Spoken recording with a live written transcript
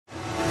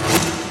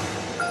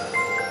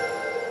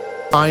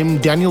I'm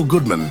Daniel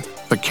Goodman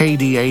for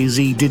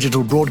KDAZ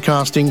Digital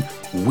Broadcasting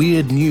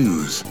Weird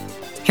News.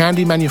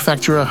 Candy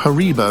manufacturer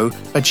Haribo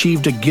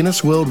achieved a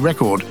Guinness World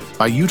Record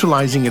by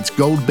utilizing its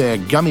Gold Bear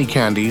gummy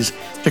candies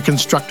to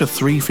construct a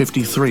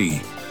 353,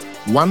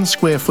 1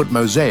 square foot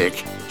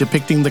mosaic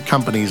depicting the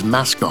company's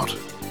mascot.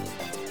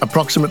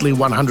 Approximately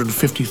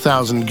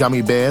 150,000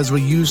 gummy bears were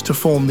used to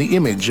form the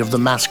image of the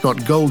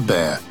mascot Gold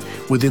Bear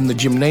within the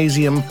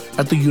gymnasium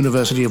at the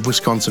University of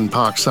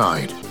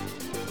Wisconsin-Parkside.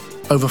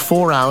 Over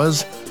 4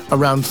 hours,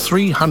 around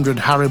 300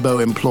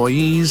 Haribo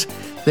employees,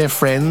 their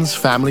friends,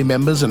 family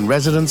members, and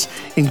residents,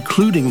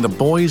 including the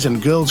Boys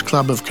and Girls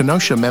Club of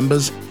Kenosha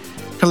members,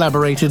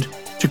 collaborated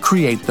to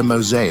create the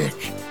mosaic.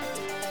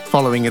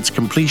 Following its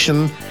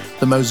completion,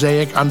 the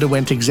mosaic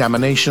underwent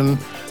examination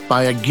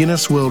by a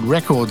Guinness World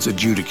Records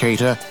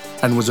adjudicator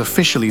and was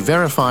officially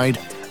verified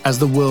as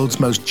the world's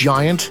most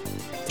giant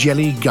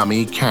jelly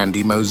gummy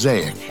candy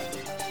mosaic.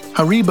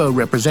 Haribo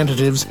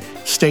representatives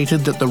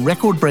stated that the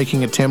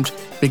record-breaking attempt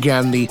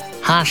began the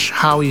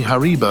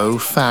 #HowieHaribo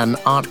fan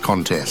art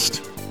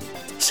contest.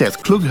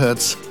 Seth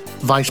Klughertz,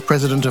 Vice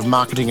President of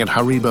Marketing at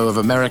Haribo of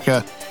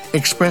America,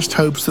 expressed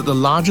hopes that the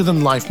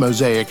larger-than-life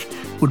mosaic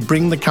would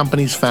bring the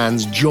company's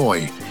fans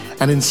joy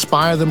and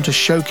inspire them to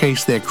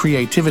showcase their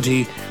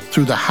creativity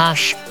through the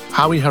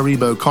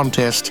 #HowieHaribo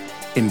contest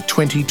in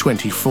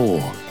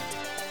 2024.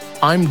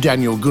 I'm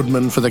Daniel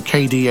Goodman for the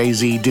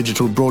KDAZ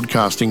Digital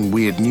Broadcasting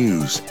Weird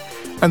News,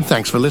 and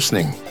thanks for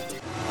listening.